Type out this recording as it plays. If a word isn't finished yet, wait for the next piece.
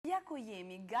ku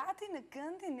jemi gati në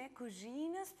këndin e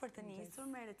Kuzhines për të nisur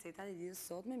me recetat e ditës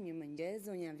sot me mirëmëngjes,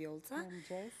 zonja Vjolca.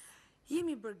 Mirëmëngjes.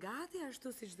 Jemi bërë gati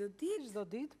ashtu si çdo ditë. Çdo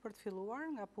ditë për të filluar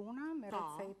nga puna me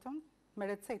recetën, me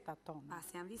recetat tona.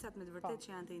 Pas janë visat me të vërtet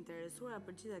që janë të interesuara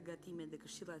për gjitha gatimet dhe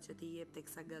këshillat që ti jep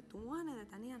teksa gatuan, edhe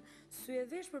tani janë sy e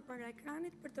vesh përpara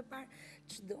ekranit për të parë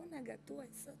ç'do na gatuaj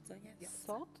sot zonja Vjolca.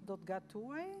 Sot do të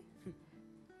gatuaj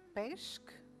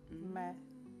peshk me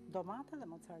domate dhe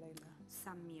mocarela.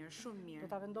 Sa mirë, shumë mirë. Do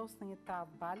ta vendos në një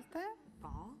tavë balte. Po.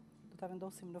 Do ta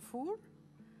vendosim në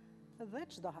furrë dhe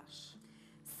çdo hash.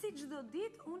 Si çdo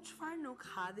ditë, unë çfarë nuk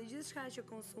ha dhe gjithçka që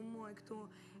konsumoj këtu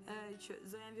që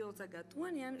zonja Vjolca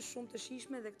gatuan janë shumë të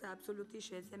shijshme dhe këta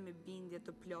absolutisht e them me bindje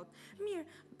të plot. Mirë,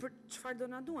 për çfarë do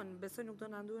na duan? Besoj nuk do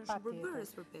na duan shumë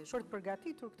përbërës për peshkun. Për të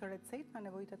përgatitur këtë recetë na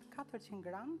nevojitet 400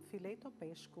 gram fileto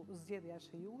peshku, zgjedhja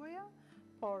e juaja,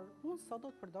 por unë sot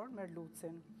do të përdor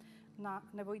merlucin. Na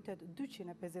nevojitet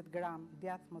 250 gram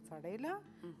djathë mocarela,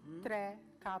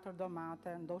 3-4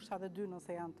 domate, ndoshta edhe 2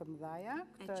 nëse janë të mëdhaja,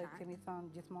 këtë kemi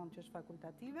thënë gjithmonë që është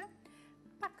fakultative,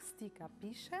 pak stika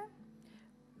pishe,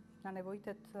 na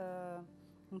nevojitet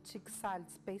një çik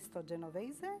salcë pesto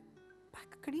genovese,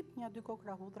 pak krip, 1-2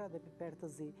 kokra hudhra dhe piper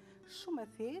të zi. Shumë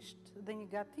e thjeshtë dhe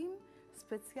një gatim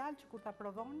special që kur ta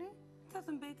provoni, do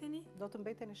të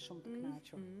mbeteni shumë të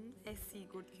kënaqur. E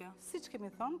sigurt kjo. Siç kemi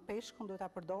thënë, peshkun duhet ta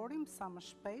përdorim sa më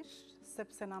shpesh,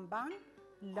 sepse na mban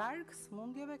larg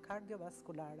sëmundjeve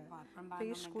kardiovaskulare.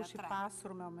 Peshku është i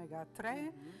pasur me omega 3,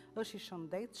 është i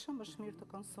shëndetshëm, është mirë të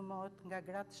konsumohet nga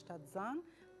gratë shtatzan,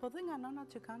 po dhe nga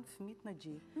nënat që kanë fëmijë në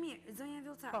gjë. Mirë, zonja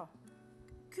Vjolca.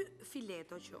 Ky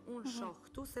fileto që unë shoh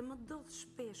këtu, se më ndodh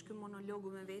shpesh ky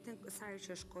monologu me veten sa herë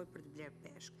që shkoj për të bler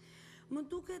peshk. Më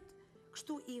duket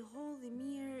kështu i hodh, i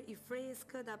mirë, i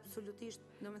freskët, absolutisht,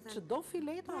 domethënë. Çdo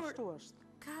fileto ashtu është.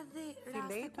 Ka dhe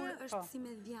raste kur është si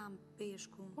me dhjam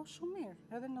peshku. Po shumë mirë,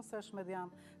 edhe nëse është me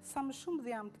dhjam. Sa më shumë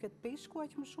dhjam të ketë peshku,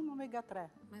 aq më shumë omega 3.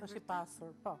 Është i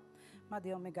pasur, po.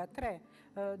 Madje omega 3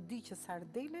 di që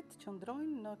sardelet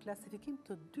qëndrojnë në klasifikim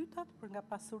të dytat për nga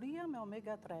pasuria me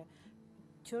omega 3,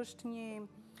 që është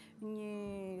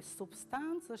një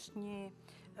substancë, është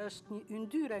një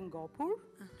yndyre ngopur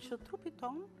që trupi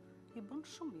ton i bën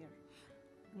shumë mirë.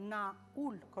 Na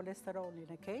ul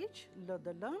kolesterolin e keq,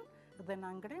 LDL-n, dhe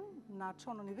na ngren, na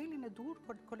çon në nivelin e dur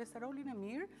kolesterolin e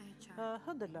mirë,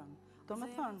 HDL-n. Do të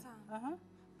thënë,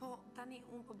 po tani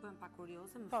unë po bëm pak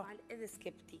kurioze, më fal, edhe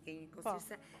skeptike njëkohësisht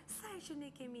se sa që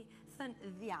ne kemi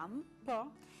thënë dhjam, do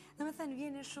të thënë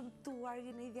vjen e shumtuar,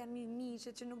 vjen i dhjam i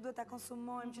miqe që nuk duhet ta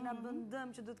konsumojmë, që na bën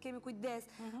dëm, që duhet kemi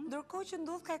kujdes. Ndërkohë që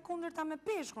ndodh ka e kundërta me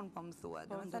peshkun, po më thuat.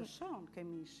 Do të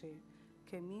thënë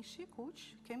ke mishi kuq,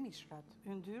 ke mishrat.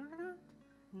 Yndyrrat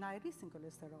na e rrisin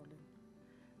kolesterolin.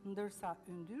 Ndërsa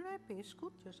yndyra e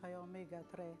peshkut, që është ajo omega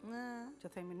 3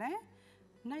 që themi ne,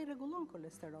 na i rregullon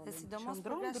kolesterolin.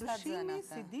 Qëndron ndryshimi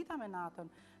si dita me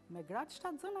natën, me gratë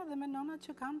shtatzëna dhe me nënat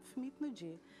që kanë fëmijë në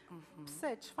gjë.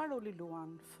 Pse, çfarë roli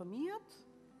luan? Fëmijët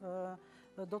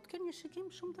do të kenë një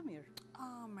shikim shumë të mirë.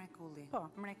 Mrekulli. Po,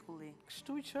 mrekulli.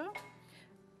 Kështu që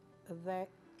dhe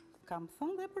kam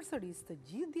thënë dhe përsëris të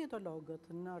gjithë dietologët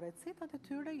në recetat e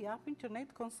tyre japin që ne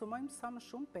të konsumojmë sa më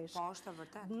shumë peshk. Po, është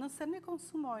vërtet. Nëse ne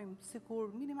konsumojmë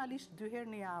sikur minimalisht 2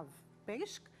 herë në javë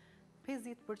peshk,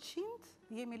 50%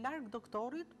 jemi larg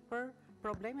doktorit për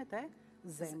problemet e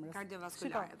zemrës.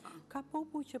 Kardiovaskulare, po. Ka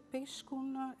popull që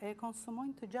peshkun e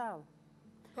konsumojnë të gjallë.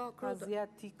 Po,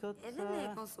 aziatikët. Edhe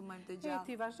ne konsumojmë të gjallë.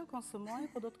 Ti vazhdo konsumoj,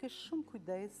 po do të kesh shumë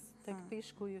kujdes tek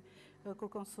peshku kur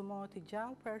konsumohet i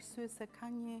gjallë, për arsye se ka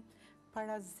një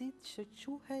parazit që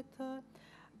quhet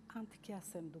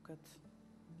antikiasen duket.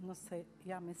 Nëse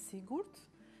jam e sigurt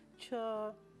që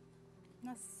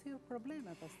na sill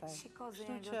probleme pastaj. Shiko,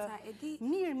 zonja Vjolca, e di.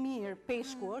 Mirë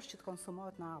peshku është që të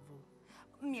konsumohet në avull.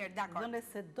 Mirë, dakor. Dhe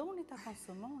nëse doni ta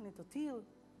konsumoni të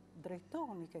tillë,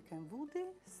 drejtoni ke Kenvudi,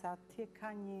 se atje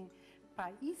ka një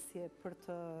pajisje për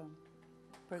të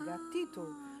përgatitur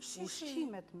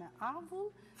ushqimet me avull,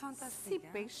 si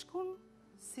peshkun,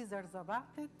 si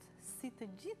zarzavatet, si të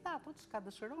gjitha ato që ka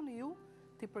dëshironi ju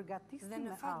t'i përgatisni me avull. Dhe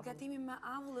në fakt gatimi me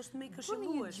avull është me i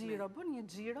këshillueshme. Bën një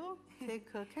xhiro tek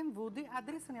Kenvudi,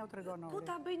 adresën ja u tregon Ori. Ku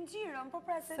ta bëjnë xhiron? Po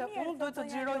pra se mirë. Se unë duhet të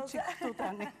xhiroj çik këtu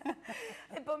tani.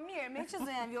 Po mirë, me që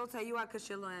zonja Vjolca ju a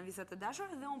këshillojnë visat të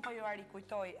dashur dhe unë po ju a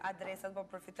rikujtoj adresat, po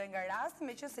përfitoj nga rasti,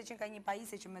 me që se që ka një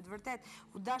pajisje që me të vërtet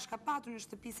u dash ka patur në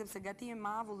shtëpi sepse gatimi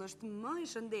me avull është më i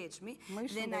shëndetshmi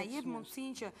dhe na jep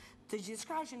mundësinë që të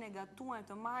gjithçka që ne gatuam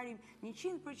të marrim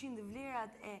 100%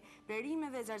 vlerat e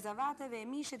perimeve, zarzavateve, e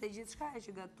mishet e gjithçka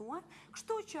që gatuam,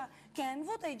 kështu që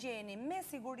Kenvut e gjeni me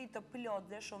siguri të plot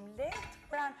dhe shumë lehtë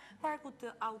pranë parkut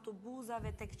të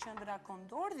autobusave tek qendra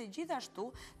Kondor dhe gjithashtu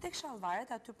tek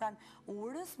Shallvaret aty pranë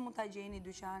Urës mund ta gjeni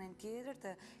dyqanin tjetër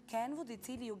të Kenvut i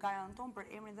cili ju garanton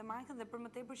për emrin dhe markën dhe për më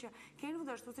tepër që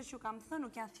Kenvut ashtu siç ju kam thënë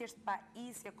nuk janë thjesht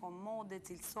pajisje komode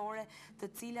cilësore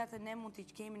të cilat ne mund t'i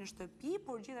kemi në shtëpi,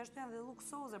 por gjithashtu janë dhe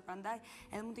luksoze, prandaj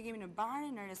edhe mund t'i kemi në bare,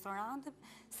 në restorante,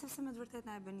 sepse me të vërtet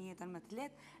na e bën jetën më të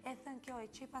lehtë. E thënë kjo e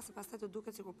qepa se pastaj të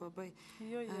duket sikur po bëj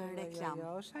reklam. Jo,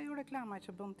 është ajo reklama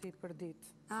që bën ti për ditë.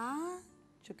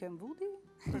 Që Kenvudi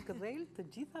për këdhel të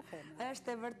gjitha femrat. Është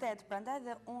e vërtet, prandaj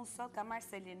dhe unë sot kam marrë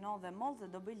selinon dhe mollë dhe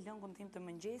do bëj lëngun tim të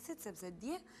mëngjesit, sepse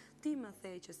dje ti më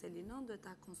thej që selinon duhet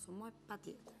ta konsumoj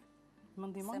patjetër. Më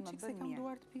ndihmon çik se kam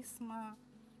duar të pis më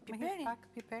pak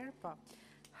piper, po.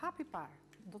 Hapi parë,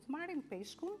 do të marrim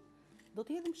peshkun, do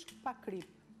të jedhim shumë pak krip.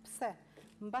 Pse?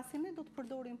 Mbasi ne do të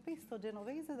përdorim pesto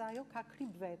genovese dhe ajo ka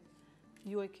krip vetë.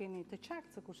 Ju e keni të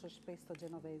qartë se kush është pesto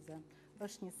genovese.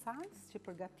 Është një salcë që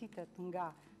përgatitet nga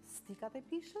stikat e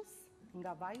pishës,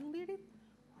 nga vaj ullirit,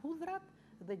 hudhrat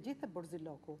dhe gjithë e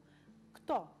borziloku.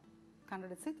 Këto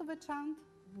kanë recetë të veçantë,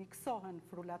 miksohen,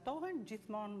 frulatohen,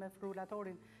 gjithmonë me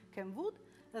frulatorin Kenvut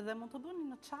dhe mund të bëni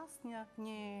në çast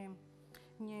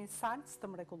një salcë të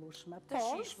mrekullueshme.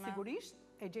 Por, sigurisht,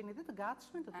 e gjeni dhe të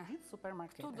gatshme të gjithë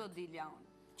supermarketet. Këtu do dilja unë,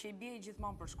 që i bie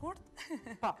gjithmonë për shkurt,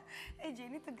 e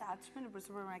gjeni të gatshme në për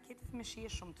supermarketet me shije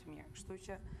shumë të mirë, kështu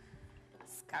që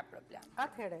s'ka problem.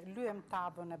 Atëherë, lyem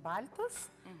tavën e baltës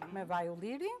me vaj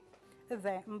ulliri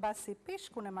dhe mbasi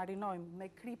peshkun e marinojmë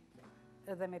me krip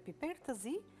dhe me piper të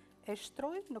zi, e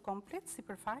shtrojmë në komplet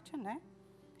sipërfaqen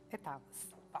e tavës.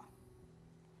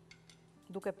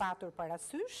 Duke patur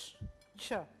parasysh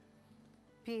që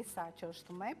pjesa që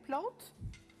është më e plot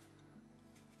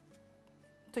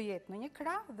të jetë në një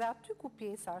krah dhe aty ku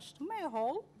pjesa është më e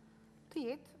hollë të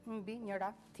jetë mbi njëra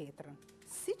tjetrën,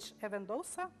 siç e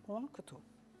vendosa unë këtu.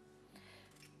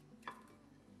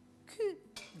 Ky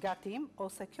gatim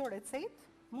ose kjo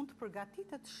recetë mund të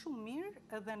përgatitet shumë mirë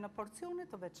edhe në porcione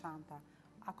të veçanta.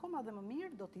 Akoma dhe më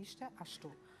mirë do të ishte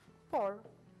ashtu. Por,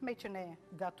 me që ne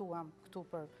gatuam këtu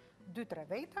për 2-3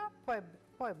 veta, po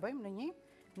e bëjmë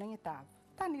në një tavë.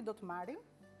 Tani do të marrim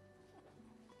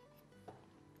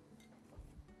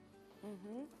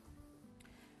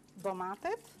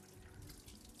domatet.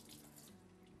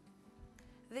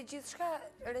 Dhe gjithçka,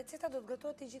 receta do të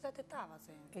gëtohet e gjitha te tava,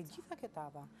 se? E gjitha ke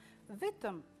tava.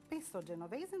 Vetëm pesto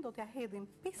genovesin do t'ja hedhim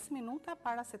 5 minuta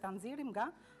para se ta nxjerrim nga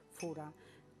fura.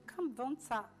 Kam vënë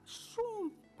ca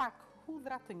shumë pak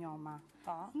hudhra të njoma.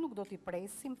 Nuk do t'i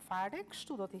presim fare,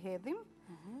 kështu do t'i hedhim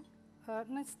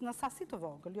në sasi të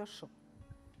vogël, jo shumë.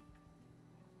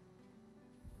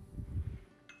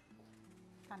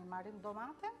 Tani marrim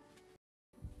domate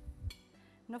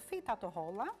në feta të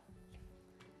holla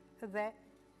dhe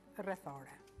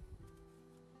rrethore.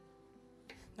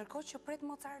 Ndërkohë që pret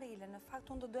mocarele, në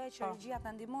fakt unë do doja që regjia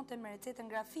ta ndihmonte me recetën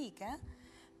grafike,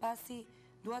 pasi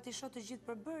dua t'i shoh të gjithë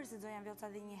përbërësit, zonja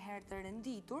Vjoca dhe një herë të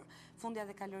renditur, fundja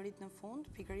dhe kalorit në fund,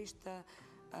 pikërisht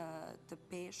të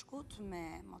peshkut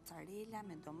me mocarela,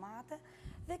 me domate,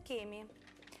 dhe kemi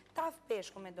tavë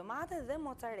peshku me domate dhe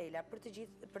mocarela, për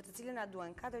të cilën na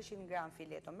duhen 400 gram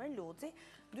fileto merluci,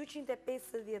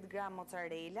 250 gram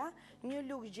mocarela, 1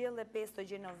 lugë gjelle pesto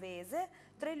genovese,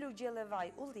 3 lugë gjelle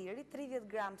vaj ulliri, 30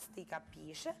 gram stika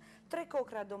pishe, 3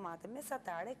 kokra domate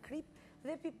mesatare, krip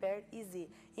dhe piper i zi.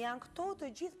 Janë këto të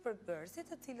gjithë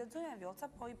përbërësit të cilët zonja Vjoca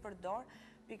po i përdor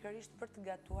pikërisht për të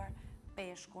gatuar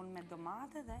peshkun me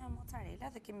domate dhe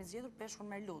mocarela dhe kemi zgjedhur peshkun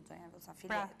merlut, zonja Vjoca,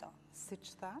 fileto. Pra,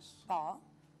 siç thash,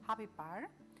 hapi parë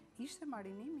ishte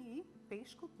marinimi i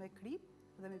peshkut me krip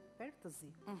dhe me piper të zi.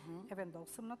 E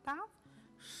vendosëm në tavë,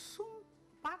 shumë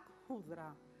pak hudhra.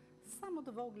 Sa më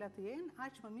të vogla të jenë,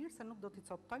 aq më mirë se nuk do t'i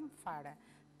coptojmë fare.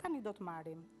 Tani do të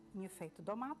marrim një fetë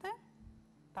domate,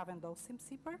 ta vendosim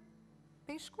sipër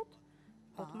peshkut,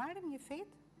 do të marrim një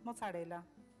fetë mocarela.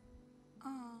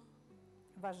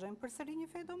 Vazhdojmë përsëri një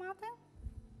fetë domate,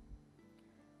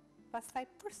 pastaj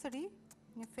përsëri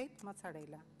një fetë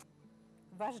mocarela.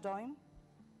 Vazhdojmë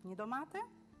një domate,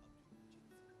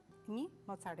 një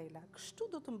mocarela. Kështu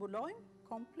do të mbulojmë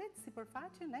komplet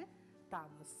sipërfaqen e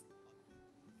tavës.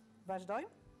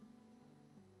 Vazhdojmë.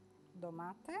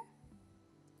 Domate,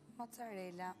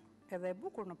 mocarela. Edhe e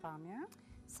bukur në pamje.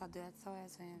 Sa doja të thoja,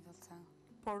 zonja Vjoca.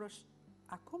 Por është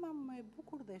akoma më e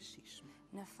bukur dhe e shishme.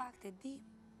 Në fakt e di,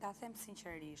 ta them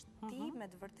sinqerisht, ti me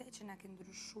të vërtet që na ke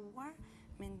ndryshuar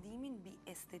mendimin mbi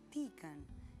estetikën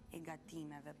e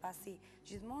gatimeve, pasi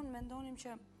gjithmonë mendonim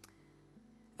që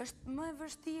është më e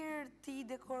vështirë ti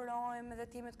dekorojmë dhe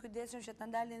ti me të kujdesshëm që të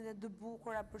ndalin dhe dy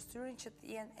bukura për syrin që të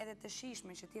jenë edhe të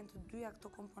shijshme, që të jenë të dyja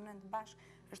këto komponentë bashkë,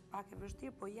 është pak e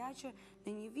vështirë, po ja që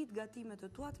në një vit gatime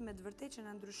të tuat me të vërtetë që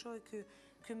na ndryshoi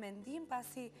ky mendim,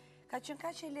 pasi ka qenë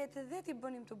kaq e lehtë dhe ti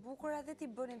bënim të bukura dhe ti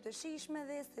bënim të shijshme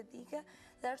dhe estetike,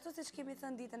 dhe ashtu siç kemi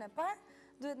thënë ditën e parë,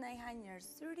 duhet na i hajë një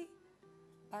syri,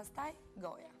 pastaj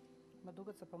goja. Më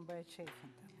duket se po mbëhe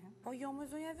qefin tani. Po jo, më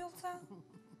zonja Vjollca.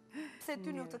 Pse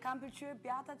ty nuk të kam pëlqyer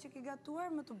pjatat që ke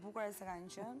gatuar, më të bukura se kanë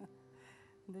qenë.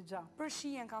 Dëgja. Për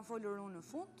shijen kanë folur unë në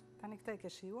fund. Tani këtë e ke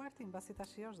shijuar ti, mbasi ta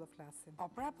shijosh do flasim. Po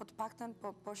pra, po të paktën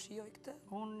po shijoj këtë.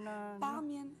 Unë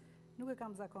pamjen. Nuk e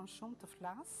kam zakon shumë të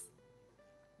flas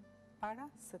para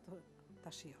se të ta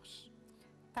shijosh.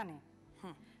 Tani,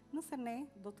 nëse ne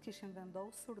do të kishim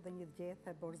vendosur dhe një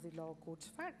djethe Borziloku,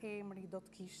 çfarë emri do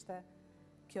të kishte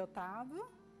kjo TAVE?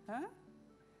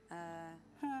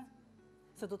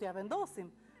 Se do t'ja vendosim,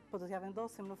 po do t'ja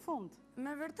vendosim në fund.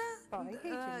 Me vërtet? Po, e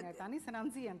heqim njerë tani, se na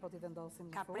nxien po t'i vendosim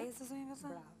në fund. Ka presë, zonjë Vjollca?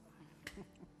 Bravo.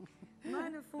 Më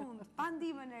në fund, pa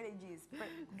ndihmën e regjisë,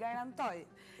 garantoj,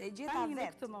 e gjeta Tani në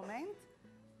vetë. këtë moment,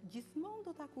 gjithmonë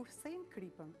do t'a kursejmë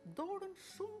kripën, dorën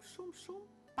shumë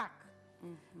pak.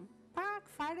 Pak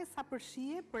fare sa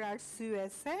përshije për arsye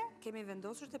se... Kemi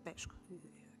vendosur të peshku.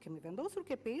 Kemi vendosur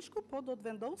ke peshku, po do të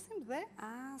vendosim dhe...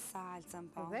 salcën,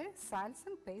 po. Dhe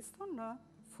salcën pesto në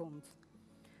fund.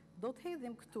 Do të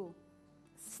hedhim këtu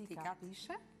stika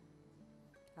pishe.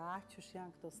 Qësh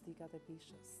janë këto stikat e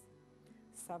pishës.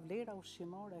 Sa vlera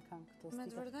ushqimore kanë këto stikat. Me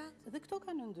të vërtet? Dhe këto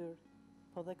kanë ndyrë.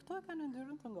 Po dhe këto e kanë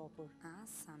ndyrën të ngopur.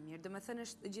 Sa mirë. Do me thënë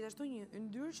është gjithashtu një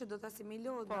ndyrë që do të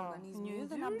asimilohet në organizmi një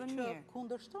dhe na bën mirë. që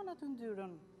kundërshton atë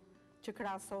ndyrën që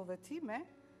krahasove ti me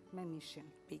mishin.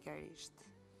 Pikërisht.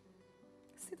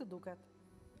 Si të duket?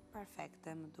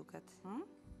 Perfekte, më duket.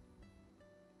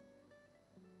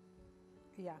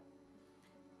 Ja.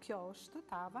 Kjo është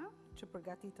tava që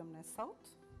përgatitëm ne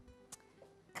sot.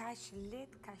 Kaq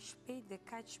lehtë, kaq shpejt dhe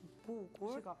kaq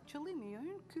bukur. Shiko, qëllimi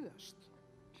ynë ky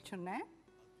është që ne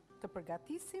të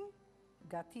përgatisim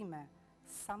gatime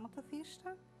sa më të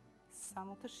thjeshta, sa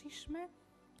më të shijshme,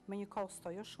 me një kosto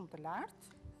jo shumë të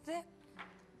lartë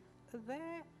dhe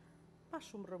pa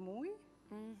shumë rëmuj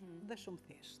dhe shumë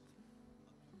thjesht.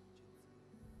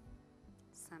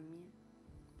 Sa mirë.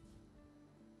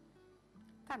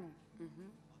 Tani,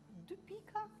 2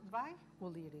 pika vaj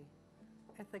ulliri.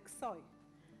 E theksoj,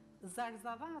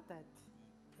 zarzavatet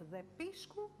dhe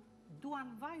peshku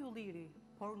duan vaj ulliri,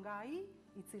 por nga ai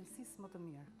i cilësisë më të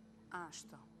mirë.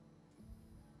 Ashtu.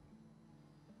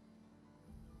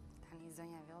 Tani,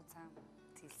 zonja Vjollca,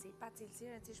 cilësi pa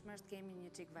cilësi rëndësishme është kemi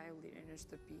një çik vaj ulliri në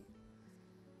shtëpi.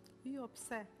 Jo,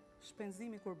 pse?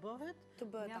 Shpenzimi kur bëhet,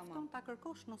 mjafton ta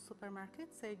kërkosh në supermarket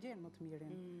se e gjen më të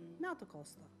mirin. Me atë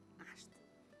kosto. Ashtu.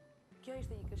 Kjo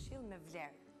ishte një këshill me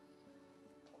vlerë.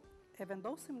 E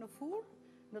vendosim në furrë,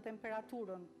 në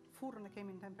temperaturën, furrën e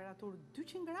kemi në temperaturë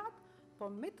 200 gradë, po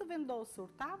me të vendosur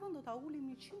tavën do ta ulim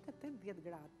 180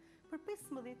 gradë. Për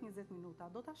 15-20 minuta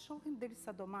do ta shohim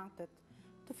derisa domatet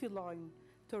të fillojnë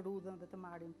të rudhen dhe të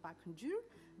marrin pak ngjyrë,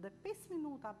 dhe 5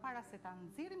 minuta para se ta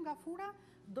nxjerrim nga fura,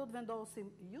 do të vendosim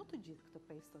jo të gjithë këtë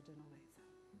pesto genovese,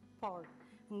 por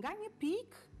nga një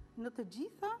pikë në të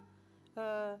gjitha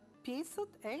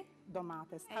pjesët e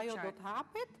domates. Ajo do të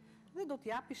hapet dhe do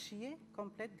t'japi shije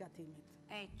komplet gatimit.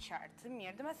 E qartë,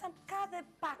 mirë. Do me thëmë, ka dhe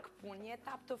pak punë, një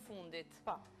etapë të fundit.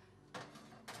 Po.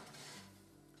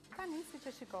 Tani, si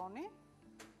që shikoni,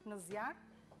 në zjarë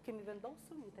kemi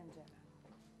vendosur një tenxhere.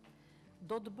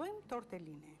 Do të bëjmë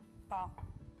tortelini. Po.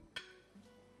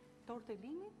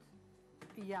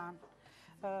 Tortelinit janë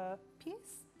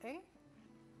pjesë e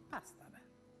pastave.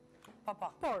 Po.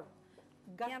 Por,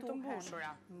 janë të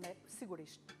mbushura.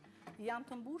 Sigurisht. Janë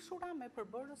të mbushura me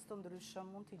përbërës të ndryshëm.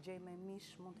 Mund t'i gjej me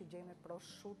mish, mund t'i gjej me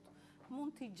prosciutto,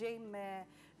 mund t'i gjej me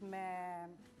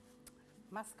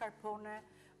mascarpone,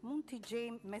 mund t'i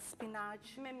gjej me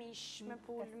spinaq, me mish, me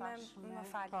pull, me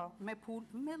fal. Me pull,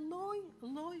 me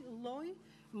lloj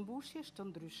mbushjesh të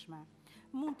ndryshme.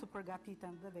 Mund të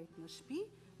përgatiten dhe vetë në shtëpi,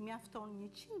 mjafton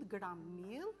 100 gram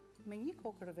miell me një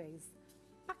kokër vezë,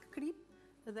 pak krip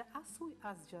dhe asuj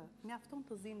asgjë. Mjafton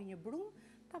të zini një brumë,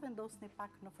 ta vendosni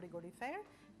pak në frigorifer,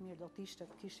 mirë do t'ishte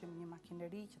të kishim një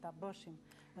makineri që ta bëshim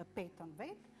petën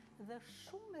vetë, dhe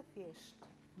shumë e thjesht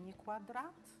një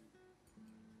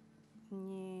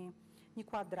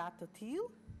kuadrat të tillë,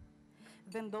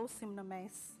 vendosim në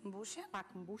mes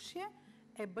pak mbushje,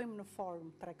 e bëjmë në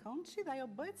formë trekëndshi dhe ajo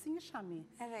bëhet si një shami.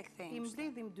 Edhe kthejmë. I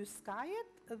mbledhim 2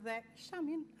 skajet dhe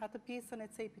shamin, atë pjesën e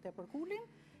cepit e përkulin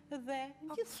Dhe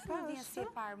gjithë më vjen si e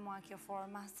parë mua kjo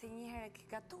forma, se një herë ke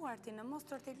gatuar ti në mos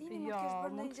tortellini, nuk kesh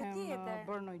bërë ndonjë gjë tjetër.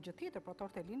 Bërë ndonjë gjë tjetër, por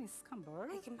tortellini s'kam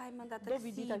bërë. E ke mbaj mend atë Do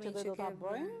vi dita që do ta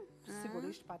bëjmë, bërë.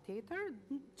 sigurisht patjetër,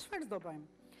 çfarë do bëjmë.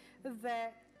 Dhe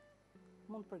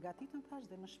mund të përgatitëm thash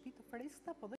dhe në shtëpi të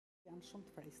freskëta, po dhe janë shumë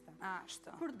të freskëta.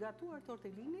 Ashtu. Për të gatuar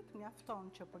tortellinit,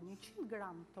 mjafton që për 100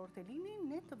 gram tortellini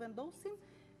ne të vendosim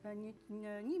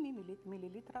 1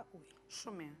 mililitra ujë.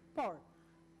 Shumë mirë. Por,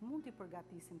 mund t'i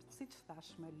përgatisim, si që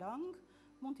thash, me lëng,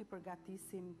 mund t'i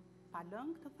përgatisim pa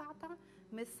lëng të thata,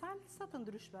 me salsa të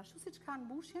ndryshme, ashtu si që kanë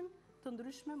mbushjen të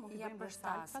ndryshme, mund t'i bëjmë dhe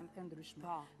salsat e ndryshme.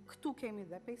 Këtu kemi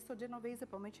dhe pesto genovese,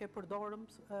 po me që e përdorëm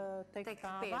tek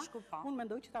tava, unë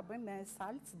mendoj që ta bëjmë me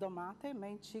salcë, domate,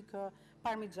 me një qikë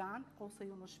parmigjan, ose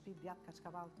ju në shtëpi djatë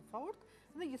kaçkavall të fort,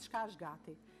 dhe gjithë shka është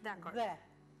gati. Dhe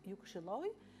ju këshilloj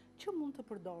që mund të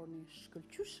përdorni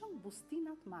shkëlqyshëm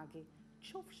bustinat magi,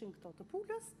 qofshin këto të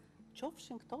pulës,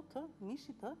 qofshin këto të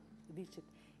mishit të viçit.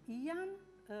 Janë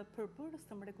përbërës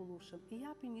të mrekullueshëm, i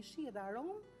japin një shije dhe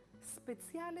aromë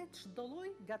speciale çdo lloj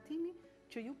gatimi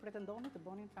që ju pretendoni të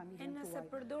bënin familjen tuaj. E nëse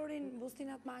përdorin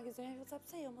bustinat magi,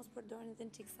 pse jo mos përdorin dhe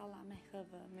një çik sallame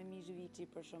hëvë me mish viçi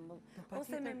për shembull,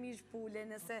 ose me mish pule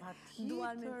nëse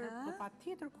duan me Po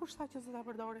patjetër, kush tha që s'do ta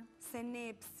përdorim? Se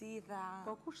nepsi tha.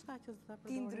 Po kush tha që s'do ta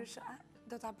përdorim? Ti ndryshe,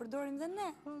 do ta përdorim dhe ne.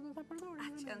 Po do ta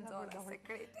përdorim. Që nxorë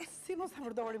sekreti. Si mos ta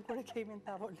përdorim kur e kemi në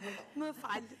tavolinë? Më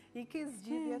fal. I ke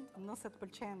zgjidhjet, nëse të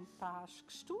pëlqen ta hash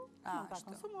kështu, mund ta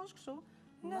konsumosh kështu.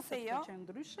 Nëse jo, të pëlqen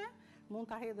ndryshe, mund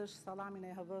ta hedhësh sallamin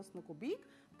e hëvës në kubik,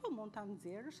 po mund ta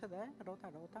nxjerrësh edhe rota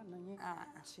në një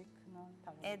çik në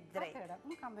tavolinë. E drejtë. Atëherë,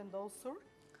 unë kam vendosur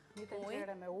një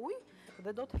tenxhere me ujë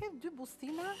dhe do të hedh 2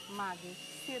 bustina magi.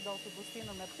 Si e do të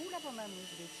bustinën me pulë apo me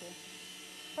mish viçi?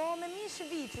 Po me mish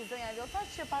viçi, zonja Vjota,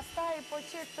 që pastaj po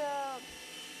që të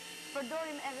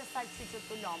përdorim edhe salcë të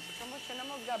tulon, për shembull që në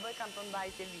mos gaboj kanë të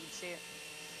mbajtje viçi.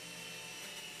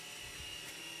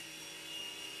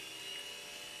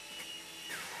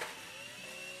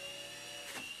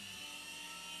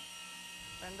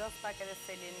 Vendos pak edhe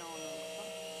selinonë.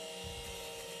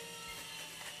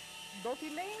 Do t'i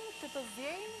lejmë që të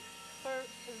zjejnë për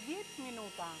 10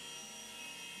 minuta.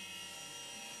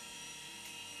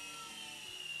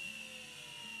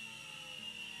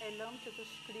 E lëm që të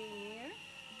shkrijë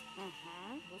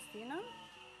mirë bustinën.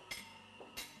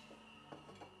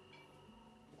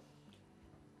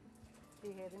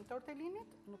 I hedhim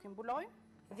tortellinit, nuk i mbulojmë.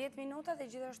 10 minuta dhe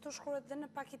gjithashtu shkruhet dhe në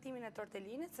paketimin e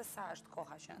tortellinit se sa është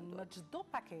koha që në duhet. Në çdo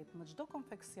paket, në çdo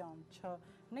konfeksion që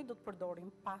ne do të përdorim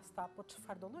pasta apo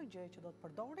çfarë do lloj gjëje që do të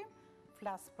përdorim,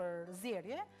 flas për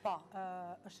zjerje,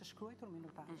 është shkruar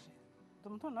minutazhi.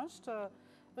 Domethënë është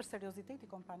serioziteti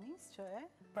i kompanisë që e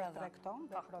tregton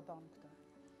dhe prodhon këtë.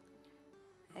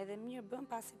 Edhe mirë bën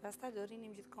pasi pastaj do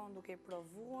rrinim gjithkohon duke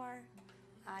provuar,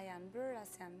 a janë bërë,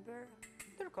 as janë bërë.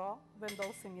 Ndërkohë,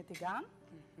 vendosim një tigan.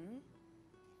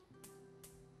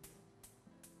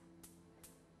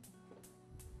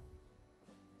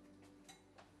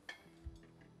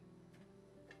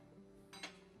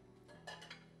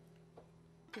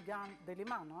 Tigan de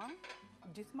limano,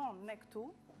 gjithmonë ne këtu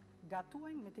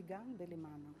gatuajmë me tigan de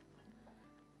limano.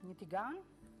 Një tigan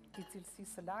i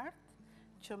cilësisë lartë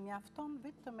që mjafton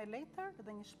vetëm me letër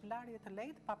dhe një shpëlarje të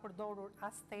lehtë pa përdorur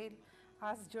as tel,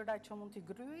 as gjëra që mund t'i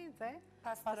gryej dhe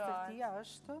pastërtia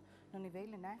është në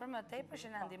nivelin e. Për më tepër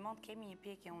që na ndihmon të kemi një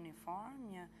pjekje uniform,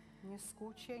 një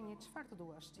skuqje, një çfarë të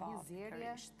duash, një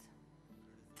zjerje.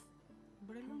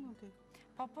 Brelon ti.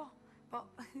 Po.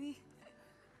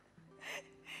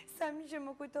 Sa mi që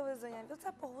më kujtove zonja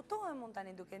Vjoca, po hutohem mund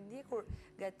tani duke ndjekur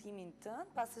gatimin tënd,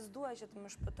 pasi s'dua që të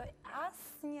më shpëtoj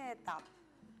asnjë etapë.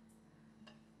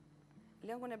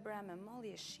 Lëngun e bëra me moll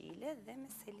jeshile dhe me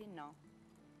selino.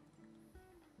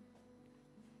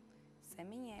 Se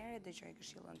mi një herë dëgjoj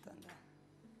këshillën tënde.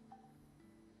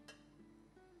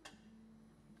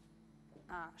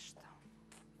 Ashtu.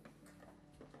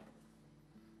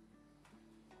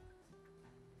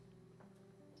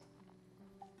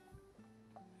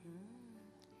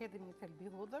 Hedhim një thelbi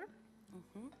hudhër.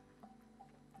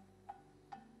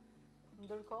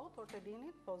 Ndërkohë,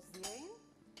 tortellinit po zjejnë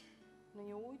në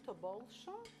një ujë të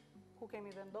bollshëm, ku kemi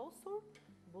vendosur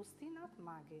bustinat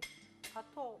magi.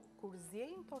 Ato, kur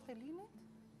zjejnë tortellinit,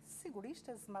 sigurisht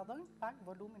e zmadhojnë pak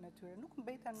volumin e tyre. Nuk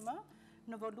mbeten më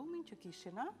në volumin që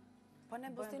kishin, Po në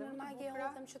bustinën magi e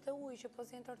hodhem që të ujë që po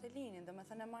zjejnë tortellinin, dhe me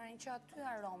thënë e marrin që aty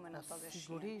aromen ato dhe shien.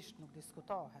 Sigurisht, nuk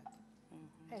diskutohet.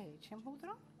 E heqim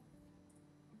hudrën.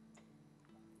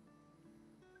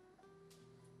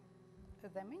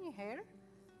 Dhe me një herë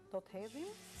do të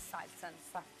hedhim salcën.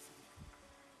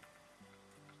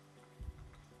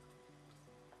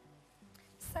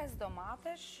 Sa 5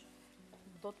 domatesh.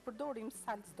 Do të përdorim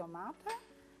salcë domate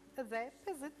dhe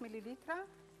 50 ml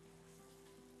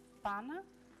pane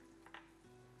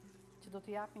që do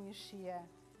t'i japi një shije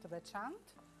të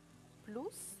veçantë,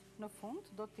 plus në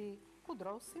fund do t'i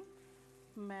pudrosim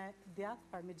me djathë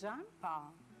parmigjan.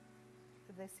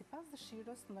 Dhe si pas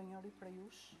dëshirës ndonjëri prej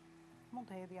jush mund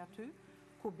të hedhë aty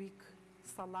kubik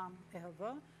sallam e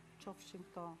hëvë, qofshin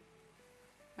këto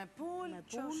me pull,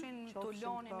 qofshin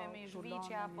tuloni me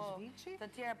mishviqe apo të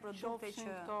tjera produkte që... Qofshin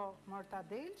këto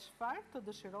mortadel, çfarë të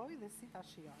dëshiroj dhe si ta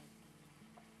shijoj.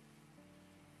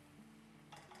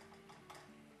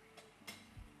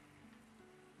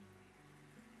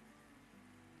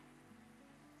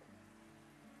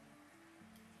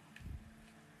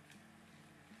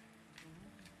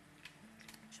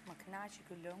 Më kënaqi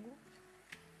ky lëngu.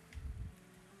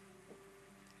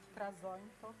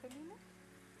 Trazojmë tortellini.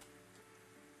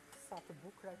 Sa të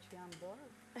bukura që janë bërë.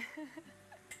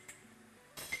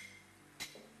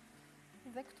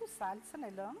 Dhe këtu salcën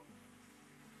e lëm,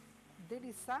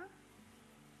 derisa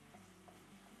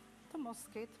të mos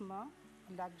ketë më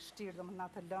lagështirë, do më nga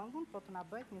të lëngun, po të nga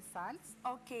bëhet një salcë.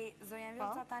 Okej, zonja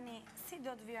Vilca, tani, si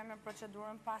do të vijë me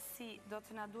procedurën, pasi do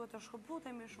të nga duhet të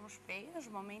shkëputemi shumë shpejt,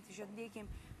 është momenti që të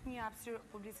ndjekim një hapësirë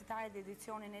publicitare dhe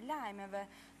edicionin e lajmeve,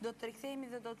 do të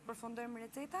rikthehemi dhe do të përfundojmë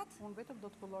recetat? Unë vetëm do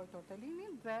të pulloj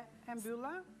tortellinin dhe e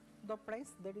mbylla do pres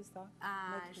derisa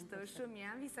ashtu, shumë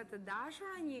janë visa të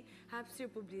dashura, një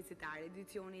hapësirë publicitare,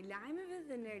 edicioni i lajmeve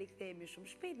dhe ne rikthehemi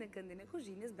shumë shpejt në këndin e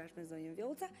Kuzhines bashkë me zonjën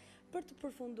Vjollca për të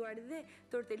përfunduar dhe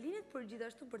tortellinit, por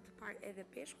gjithashtu për të parë edhe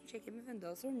peshkun që kemi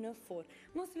vendosur në fornë.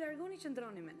 Mos të largoni,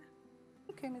 qëndroni me ne.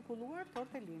 Kemi kulluar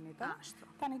tortellinit. Ashtu.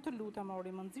 Tani të lutem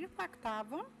ori më nxirr pak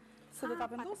tavën, se do ta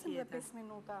vendosim dhe 5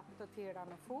 minuta të tjera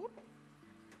në furrë.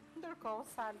 Ndërkohë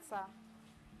salca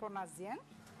po na zjen.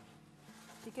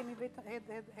 I kemi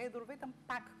hedhur vetëm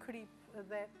pak krip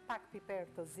dhe pak piper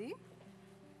të zi.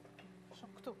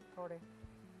 Shumë këtu, ori.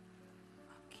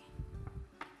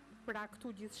 Pra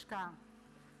këtu gjithçka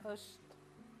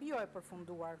është jo e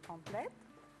përfunduar komplet.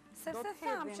 Se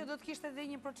thamë që do të kishte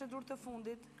edhe një procedurë të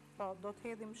fundit. Po, do të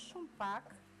hedhim shumë pak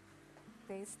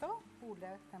pesto, ule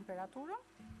temperaturën.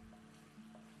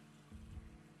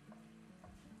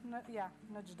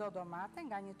 Në çdo domate,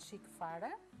 nga një çik fare.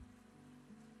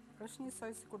 Është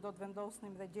njësoj si kur do të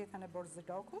vendosnim dhe gjethen e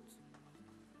borzilokut.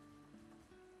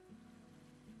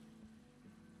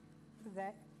 Dhe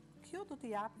kjo do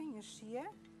t'i japi një shije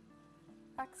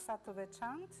pak sa të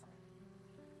veçantë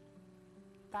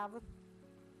tavët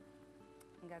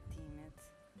gatimit.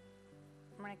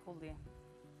 Mrekulli.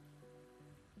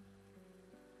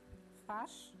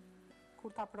 Thash,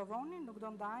 kur ta provoni, nuk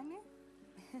do ndajni,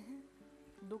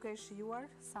 duke e shijuar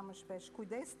sa më shpesh.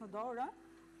 Kujdes në dorë,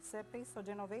 se pesto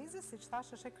genovese, si që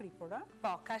thash, është e kripur.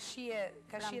 Po, ka shije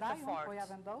të fortë. Po ja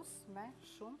vendos me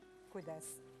shumë kujdes.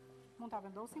 Mund ta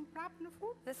vendosim prapë në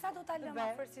furrë. Dhe sa do ta lëmë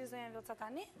afër si zonja Vjollca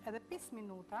tani? Edhe 5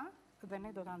 minuta dhe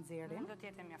ne do ta nxjerrim. Do të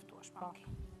jetë mjaftueshme. Po.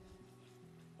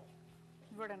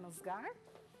 Vëre në zgar.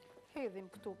 Hedhim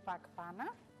këtu pak pana,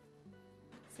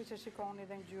 si që shikoni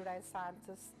dhe ngjyra e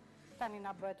salcës, tani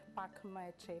na bëhet pak më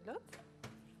e çelët.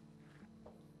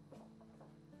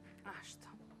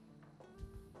 Ashtu.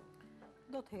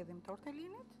 Do të hedhim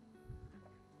tortellinit.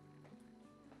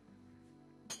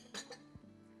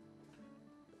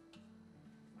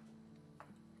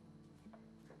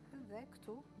 Dhe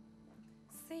këtu.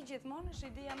 Si gjithmonë është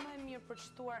ideja më e mirë për të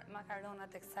shtuar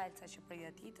makaronat tek salca që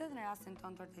përgatitet, në rastin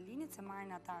ton tortellinit, se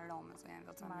marrin ata aromën, zonja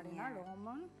Vjollca. Marrin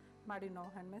aromën,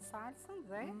 marinohen me salcën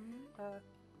dhe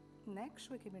ne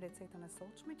kështu e kemi recetën e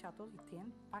sotshme që ato i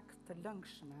tjenë pak të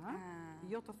lëngshme,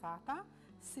 jo të thata,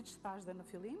 siç thash dhe në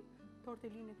fillim,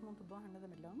 tortellinit mund të bëhen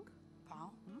edhe me lëng.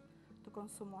 Po. Të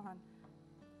konsumohen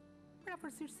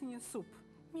praportësisht si një supë.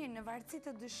 Mirë, në varësi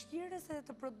të dëshirës edhe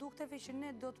të produkteve që ne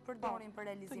do të përdorim për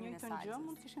realizimin e salcës. Të njëjtën gjë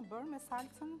mund të kishin bërë me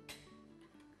salcën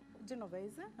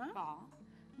genovese, po,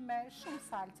 me shumë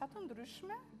salca të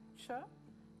ndryshme që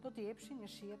do t'i jepshin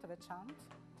një shije të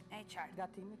veçantë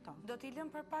gatimit tonë. Do t'i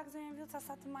lëmë për pak, zonja Vjollca,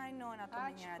 sa të marinohen ato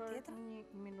me njëra tjetër? Për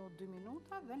 1 minutë, 2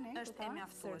 minuta dhe ne do ta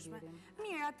servirim.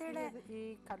 Mirë, atëre i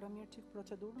kalon mirë çik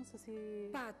procedurën se si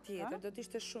patjetër, do të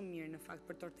ishte shumë mirë në fakt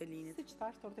për tortellinit. Siç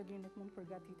thash, tortellinit mund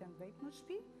përgatiten vetë në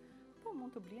shtëpi, po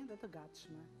mund të blihen dhe të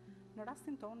gatshme. Në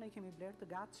rastin tonë ne kemi blerë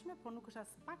të gatshme, por nuk është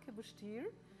as pak e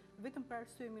vështirë, vetëm për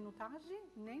arsye minutazhi,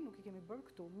 ne nuk i kemi bërë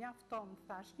këtu. Mjafton,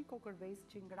 thash, një kokërvez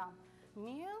 100 gram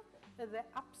miell dhe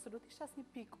absolutisht asnjë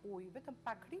pikë ujë, vetëm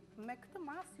pak krip. Me këtë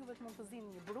masë ju vetëm mund të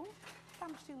zini një brumë, ta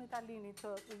mbështillni talinit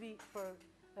të vi për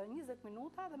 20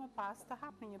 minuta dhe më pas të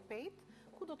hapni një petë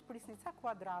ku do të prisni ca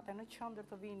kuadrate në qendër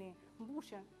të vini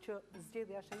mbushjen që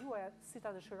zgjedhja është e juaj, si ta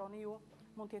dëshironi ju,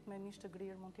 mund të jetë me mish të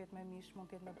grirë, mund të jetë me mish,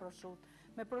 mund të jetë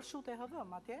me prosciutto e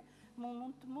hëdhëm atje,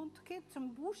 mund të ketë të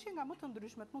mbushje nga më të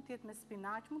ndryshmet, mund të jetë me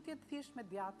spinaq, mund të jetë thjesht me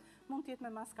djath, mund të jetë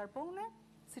me mascarpone,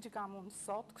 siç e kam unë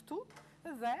sot këtu,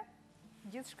 dhe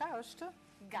gjithçka është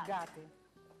gati.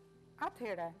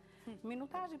 Atëherë,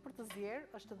 minutazhi për të zier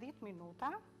është 10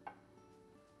 minuta.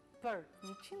 Për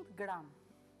 100 gram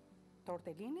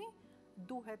tortellini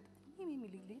duhet 1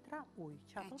 ml ujë,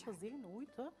 që ato të ziejnë ujë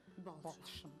të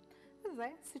bollshëm. Dhe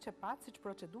siç e pat, siç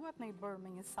proceduat, ne I bërë me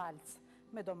një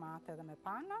salcë me domate dhe me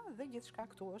pana dhe gjithçka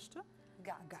këtu është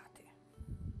gati.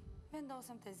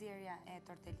 Vendosëm të zierja e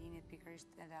tortellinit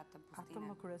pikërisht edhe atë bustinën. Atë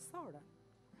më kryesore.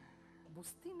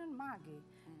 Bustinën magi,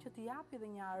 që t'i japi dhe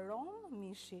një aromë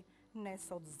mishi. Ne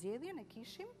sot zgjedhjen e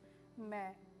kishim me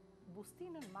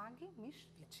bustinën magi mish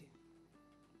viçi. Ashtu.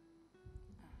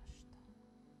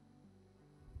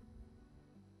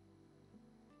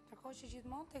 Ndërkohë që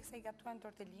gjithmonë teksa I gatuajmë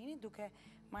tortellini, duke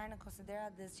marrë në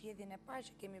konsiderat dhe zgjedhjen e parë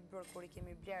që kemi bërë kur I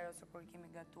kemi blerë ose kur I kemi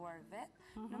gatuar vetë,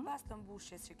 në bazë të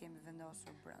mbushjes që kemi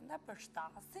vendosur brenda,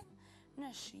 përshtasim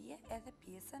në shije edhe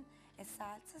pjesën e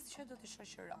salcës që do të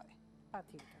shoqëroj.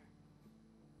 Patjetër.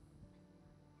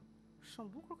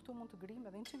 Shumë bukur këtu mund të grim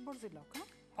edhe një çik borzilok,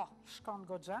 Po. Shkon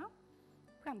goxha,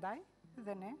 prandaj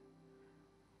dhe ne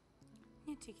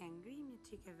një çik e ngrim, një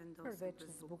çik e vendosim përveç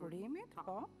zbukurimit,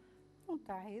 po, mund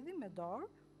ta hedhim me dorë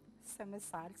se me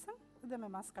salcën dhe me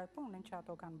mascarponen që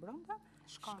ato kanë brenda,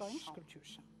 shkojnë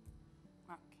shkëlqyeshëm.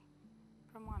 Okej.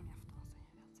 Për mua mjafton se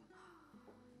një velca.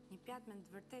 Një pjatë me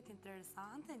të vërtet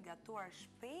interesante, gatuar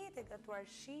shpejt, e gatuar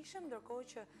shishëm,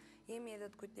 ndërkohë që jemi edhe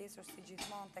të kujtesur si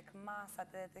gjithmonë tek masat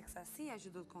edhe tek sasia që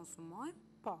do të konsumojmë.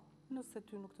 Po, nëse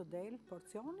ty nuk të del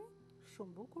porcioni,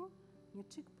 shumë bukur, një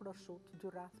çik prosciutto,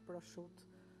 2 rath prosciutto,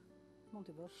 mund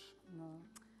t'i vësh në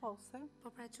ose.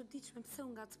 Po pra çuditshme, pse u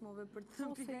ngacmove për të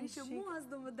thënë pikërisht që mua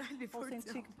s'do më dalë porcion. Ose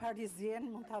një çik parizien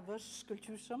mund ta vësh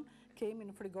shkëlqyeshëm, kemi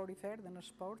në frigorifer dhe në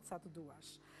shport sa të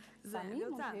duash. Tani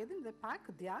mund të hedhim dhe pak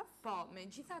djath. Po,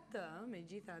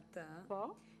 megjithatë, po,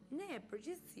 ne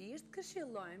përgjithsisht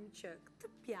këshillojmë që këtë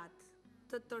pjatë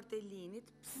të tortellinit,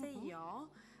 pse jo,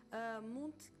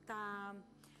 mund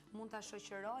ta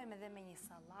shoqërojmë edhe me një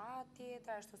sallatë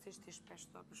tjetër, ashtu siç ti shpesh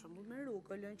thua, për shembull me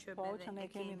rukolën që po, që ne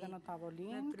kemi dhe në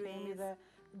tavolinë, kemi dhe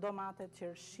domate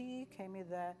qershi, kemi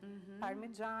dhe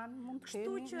parmixhan, mund të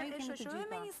kemi, ne kemi të gjitha. Kështu që e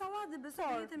shoqërojmë me një sallatë dhe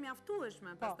besoj të jetë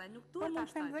mjaftueshme, pastaj nuk duhet ta shtojmë. Po,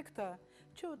 mund të them dhe këtë,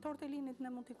 që tortellinit ne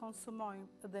mund t'i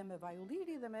konsumojmë dhe me vaj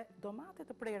ulliri dhe me domate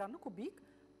të prera në kubik,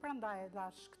 prandaj e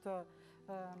dash këtë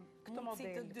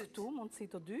model këtu, mundësi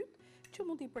të dytë, që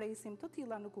mund t'i presim të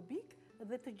tilla në kubik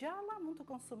dhe të gjalla mund të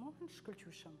konsumohen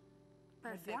shkëlqyeshëm.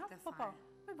 Perfekte fare.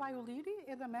 Me vaj ulliri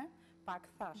edhe me pak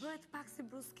thash. Bëhet pak si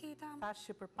brusketa. Thash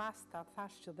që për pasta,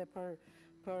 thash që dhe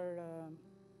për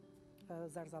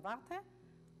zarzavate,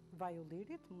 vaj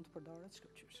ullirit mund të përdoret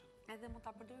shkëlqyeshëm. Edhe mund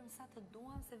ta përdorim sa të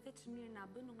duam, se veç mirë na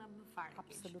bën, nuk na bën fare keq.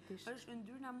 Absolutisht. Është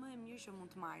yndyrna më e mirë që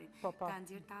mund të marrim. Po. Ta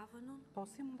nxjerr tavën unë? Po,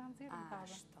 si mund ta nxjerrim tavën?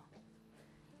 Ashtu.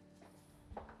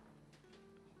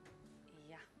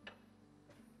 Ja.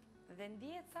 Dhe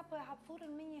ndihet sapo e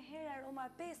hapurën me një herë aroma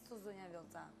pesto, zonja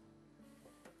Vjollca.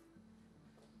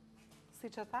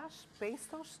 Siç e thash,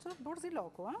 pesto është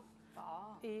borziloku, ëh? Po.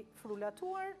 I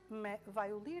frulatuar me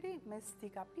vaj ulliri, me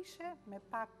stika pishe, me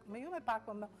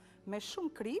me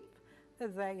shumë krip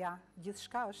dhe ja,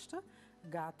 gjithçka është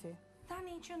gati.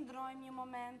 Tani qëndrojmë një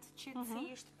moment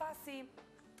qetësisht pasi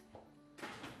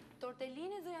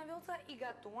tortellini zonja Vjollca I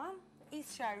gatuam, I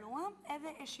sqaruam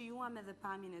edhe e shijuam edhe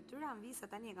pamjen e tyre, anvi se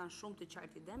tani e kanë shumë të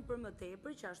qartë idem për më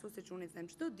tepër që ashtu siç unë I them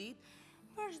çdo ditë.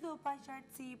 Për çdo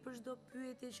paqartësi, për çdo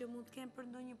pyetje që mund të kem për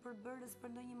ndonjë përbërës,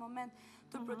 për ndonjë moment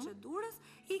të procedurës,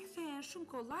 I kthehen shumë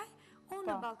kollaj o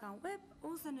në Balkan Web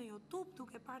ose në YouTube,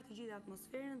 duke parë të gjithë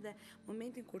atmosferën dhe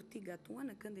momentin kur ti gatuan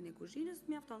në këndin e Kuzhines,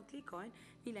 mjafton klikojnë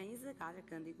Vila 24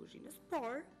 këndi I Kuzhines.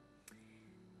 Por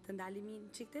të ndalemi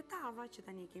në çik te tava që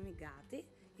tani kemi gati,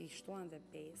 I shtuan dhe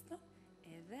pesto,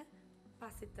 edhe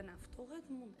pasi të naftohet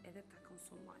mund edhe ta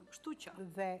konsumojmë. Kështu që.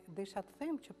 Dhe desha të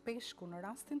them që peshku në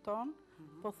rastin ton,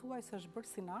 pothuajse është bërë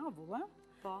si në avull,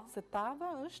 se tava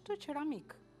është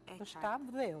keramik, është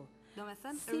tavë dheu. Do me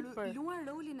thënë, luan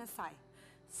rolin e saj.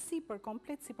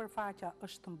 Komplet sipërfaqja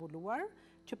është të mbuluar,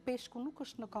 që peshku nuk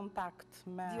është në kontakt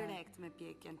me... Direkt me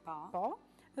pjekjen, po. Po,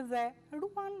 dhe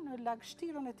ruan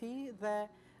lagështirën e tij dhe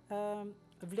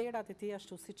vlerat e tij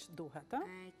ashtu siç duhet,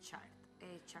 E qartë.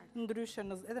 Ndryshe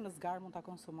edhe në zgarë mund ta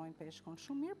konsumojnë peshkun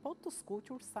shumë mirë, po të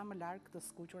skuqur sa më larg të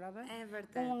skuqurave.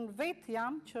 Unë vetë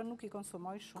jam që nuk i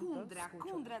konsumoj shumë të skuqura.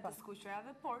 Kundra të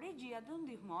skuqurave, por regjia do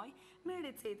ndihmoj me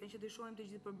recetën që të shohim të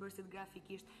gjithë përbërësit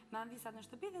grafikisht me anvisat në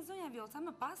shtëpi dhe zonja Vjoca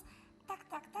më pas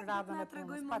tak do të na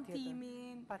tregoj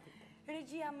montimin.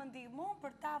 Regjia më ndihmon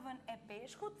për tavën e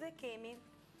peshkut dhe kemi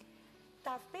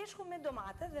tavë peshku me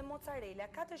domate dhe mocarela,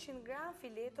 400 gram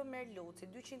fileto merluci,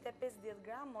 250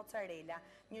 gram mocarela,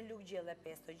 1 lugë gjelle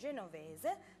pesto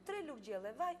genovese, 3 lugë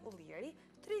gjelle vaj ulliri,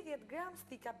 30 gram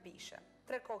stika pishe,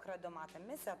 3 kokra domate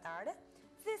mesatare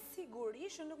dhe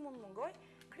sigurisht nuk mund mungoj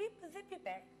krip dhe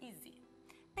piper i zi.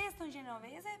 Peston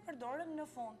genovese e përdorëm në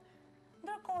fund.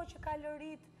 Ndërkohë që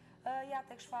kalorit ja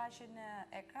tek shfaqen në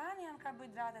ekran, janë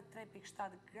karbohidratet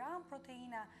 3.7 gram,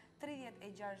 proteina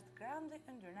 36 gram dhe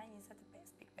yndyrna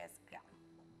 25.5 gram.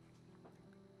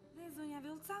 Dhe zonja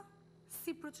Vjoca,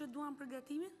 si proceduam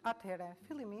përgatimin? Atëhere,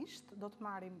 fillimisht do të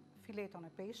marrim fileton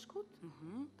e peshkut.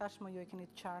 Tashmë ju e keni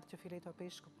të qartë që fileto e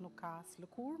peshkut nuk ka as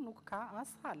lëkur, nuk ka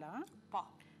as hala. Po.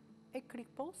 E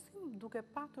krikposim duke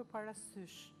patur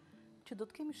parasysh që do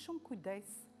të kemi shumë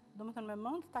kujdes, do më thënë me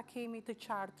mend ta kemi të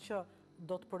qartë që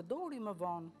do të përdori më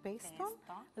vonë peston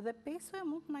dhe pestoja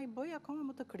mund të na i bëj akoma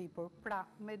më të kripur. Pra,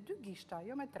 me 2 gishta,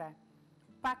 jo me 3.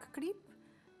 Pak krip,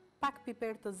 pak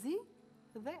piper të zi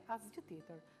dhe asgjë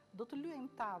tjetër. Do të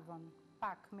lyejmë tavën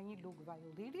pak me 1 lugë vaj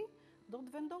ulliri, do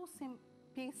të vendosim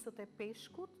pjesët e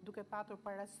peshkut, duke patur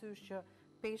parasysh që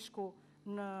peshku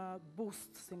në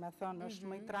bust, si me thënë, është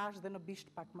më i trash dhe në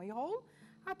bisht pak më i hollë.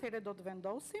 Atëherë do të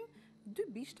vendosim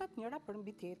 2 bishtat njëra për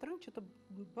mbi tjetrën që të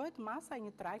bëhet masa e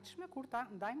një trajtshme kur ta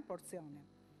ndajmë porcionin.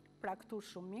 Pra këtu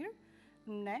shumë mirë,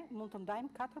 ne mund të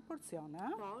ndajmë 4 porcione.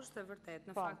 Po, është e vërtet,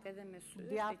 në fakt edhe me sy.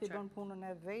 Djati bën punën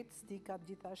e vetë, stikat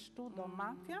gjithashtu,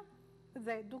 domatja,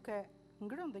 dhe duke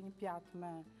ngrënë dhe një pjatë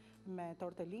me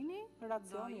tortelini,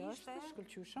 racioni është të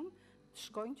shkëlqyshëm, të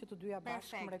shkojnë që të dyja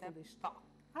bashkë mrekullisht.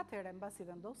 Atëherë, mbasi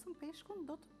vendosëm peshkun,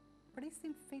 do të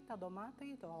prisim feta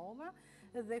domatej të holla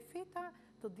dhe feta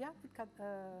të djathit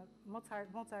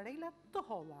mozzarella të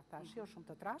holla, tash jo shumë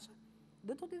të trasha,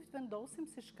 dhe do t'i vendosim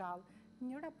si shkallë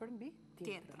njëra për mbi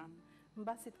tjetrën.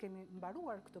 Mbasi të kemi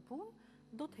mbaruar këtë punë,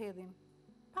 do të hedhim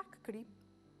pak krip,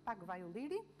 pak vaj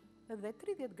ulliri dhe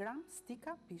 30 gram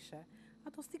stika pishe.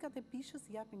 Ato stikat e pishës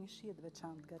japin një shije të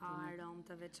veçantë gatimit. Aromë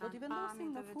të veçantë, do t'i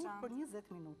vendosim në furrë për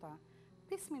 20 minuta.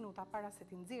 5 minuta para se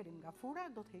t'i nxjerrim nga furra,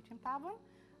 do të heqim tavën.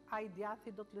 Ai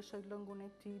djathi do të lëshoj lëngun e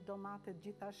tij, domatet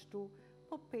gjithashtu,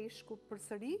 po peshku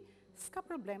përsëri, s'ka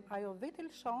problem, ajo vetë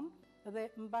lëshon dhe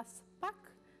mbas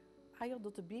pak ajo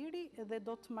do të biri dhe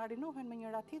do të marinohen me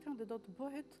njëra tjetrën dhe do të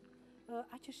bëhet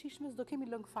aq e shijshme, s'do kemi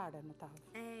lëng fare në tavë.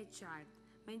 E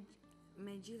qartë.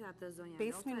 Megjithatë zonja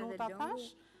 5 minuta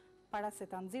pash, para se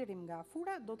ta nxjerrim nga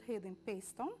furra, do të hedhim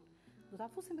peston, do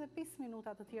ta fusim edhe 5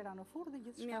 minuta të tjera në furrë dhe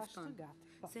gjithçka është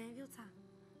gati. Zonja Vjoca,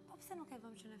 po pse nuk e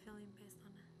vëmë që në fillim peston?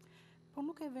 Po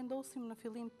nuk e vendosim në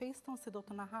fillim peston se do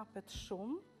të na hapet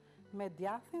shumë me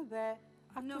djathin dhe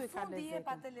aty e ka lezetin. Në fund i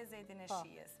jep atë lezetin e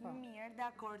shijes. Mirë,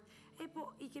 dakord. E po,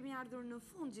 i kemi ardhur në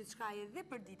fund gjithçka edhe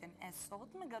për ditën e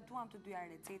sotme, gatuam të dyja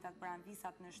recetat për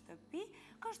anvisat në shtëpi,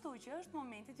 kështu që është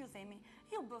momentit ju themi,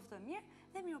 ju bëftë mirë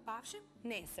dhe mirupafshim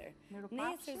nesër.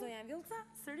 Nesër, zonja Vjoca,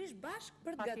 sërish bashkë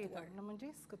për të gatuar. Në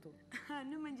mëngjes këtu.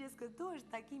 Në mëngjes këtu është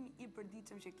takimi i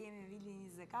përditshëm që kemi në Vilën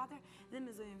 24 dhe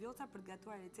me zonjën Vjoca për të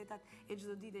gatuar recetat e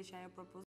çdo dite që ajo propozon.